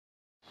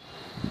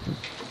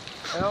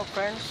Hello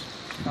friends,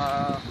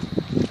 uh,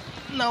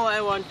 now I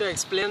want to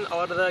explain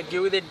or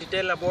give the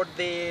detail about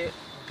the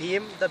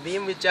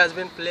beam which has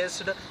been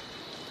placed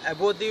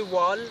above the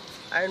wall,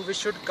 and we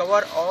should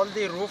cover all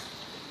the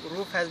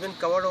roof has been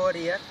covered over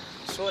here.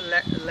 So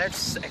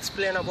let's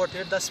explain about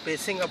it, the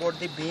spacing about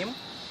the beam,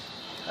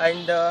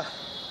 and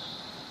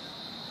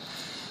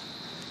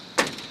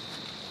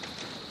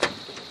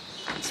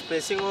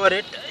spacing over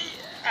it,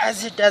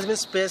 as it has been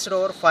spaced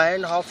over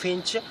 5.5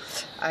 inch,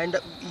 and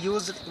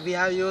we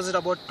have used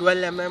about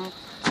 12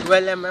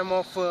 mm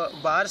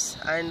of bars,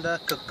 and the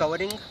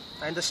covering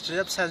and the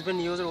strips has been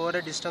used over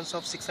a distance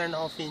of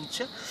 6.5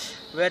 inch,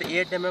 where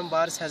 8 mm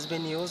bars has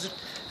been used,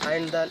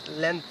 and the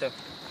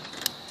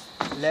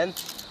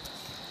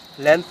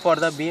length for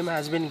the beam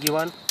has been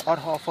given or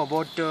of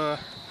about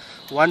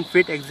 1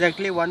 feet.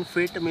 Exactly 1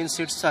 feet means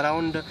it's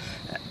around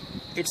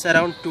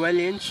 12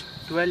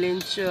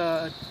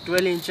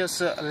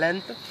 inches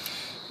length,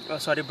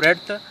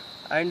 breadth,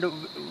 and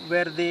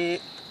where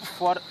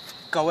for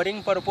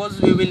covering purpose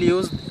we will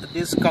use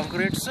these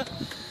concretes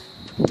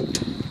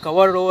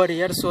covered over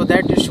here, so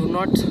that you should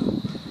not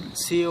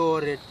see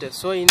over it.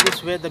 So in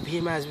this way the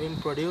beam has been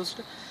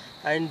produced,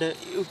 and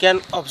you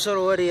can observe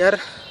over here,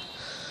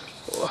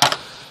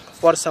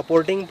 for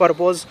supporting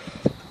purpose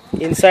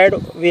inside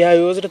we have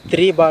used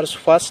 3 bars,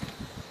 first,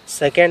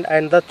 second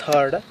and the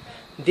third.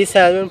 This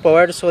has been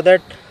provided so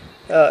that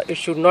it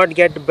should not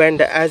get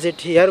bent, as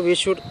it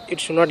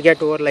should not get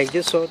over like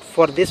this. So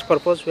for this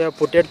purpose we have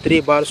put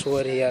 3 bars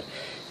over here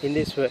in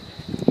this way,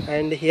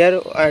 and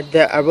here at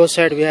the above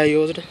side we have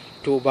used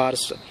 2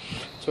 bars.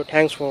 So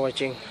thanks for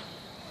watching.